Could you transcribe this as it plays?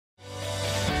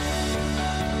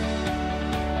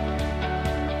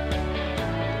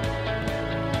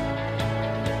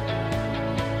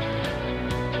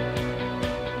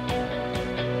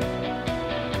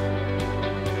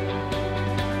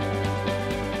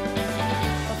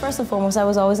First and foremost, I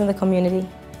was always in the community,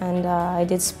 and I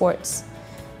did sports.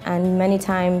 And many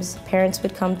times, parents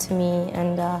would come to me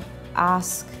and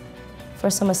ask for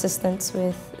some assistance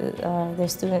with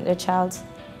their child's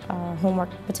homework,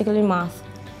 particularly math.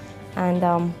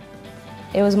 And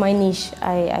it was my niche.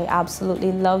 I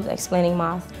absolutely loved explaining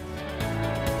math.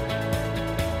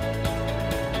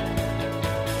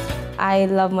 I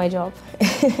love my job.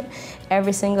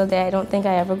 Every single day, I don't think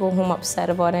I ever go home upset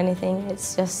about anything.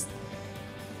 It's just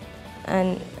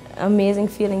an amazing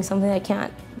feeling, something I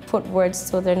can't put words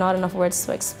to. There are not enough words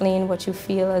to explain what you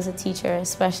feel as a teacher,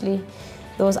 especially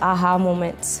those aha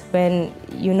moments when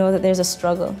you know that there's a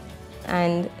struggle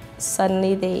and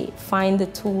suddenly they find the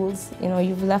tools. You know,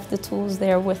 you've left the tools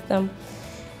there with them,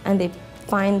 and they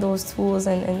find those tools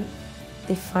and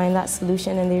they find that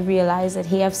solution, and they realize that,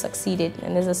 hey, I've succeeded.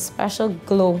 And there's a special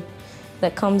glow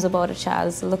that comes about a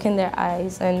child's look in their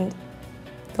eyes, and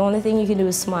the only thing you can do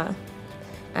is smile.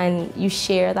 And you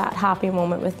share that happy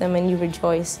moment with them, and you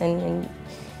rejoice, and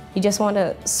you just want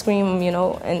to scream, you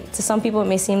know. And to some people it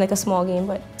may seem like a small game,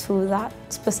 but to that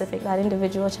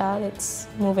individual child, it's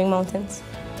moving mountains.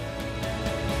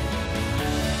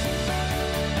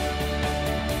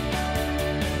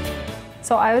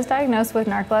 So I was diagnosed with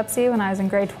narcolepsy when I was in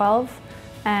grade 12,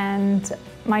 and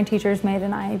my teachers made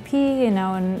an IEP, you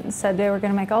know, and said they were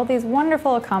going to make all these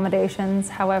wonderful accommodations.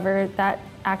 However, that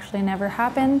actually never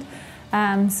happened.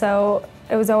 So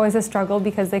it was always a struggle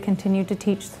because they continued to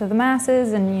teach to the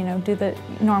masses and, you know, do the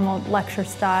normal lecture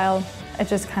style. It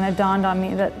just kind of dawned on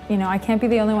me that, you know, I can't be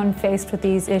the only one faced with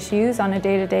these issues on a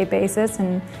day-to-day basis,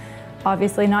 and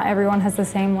obviously not everyone has the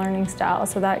same learning style.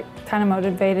 So that kind of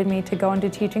motivated me to go into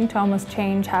teaching, to almost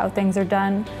change how things are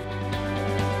done.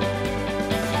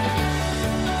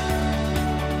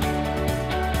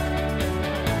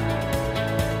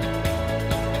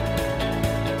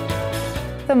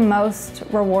 The most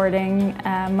rewarding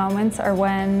moments are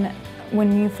when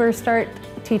you first start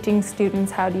teaching students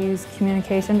how to use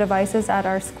communication devices at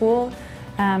our school,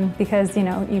 because, you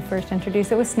know, you first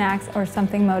introduce it with snacks or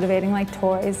something motivating like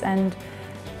toys, and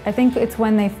I think it's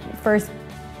when they first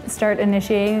start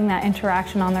initiating that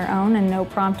interaction on their own and no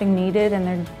prompting needed,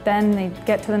 and then they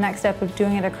get to the next step of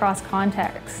doing it across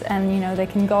contexts, and, you know, they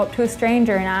can go up to a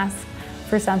stranger and ask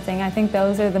for something. I think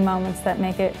those are the moments that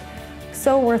make it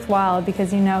so worthwhile,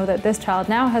 because you know that this child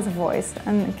now has a voice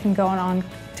and can go on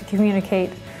to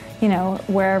communicate, you know,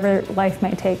 wherever life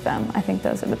may take them. I think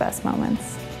those are the best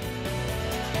moments.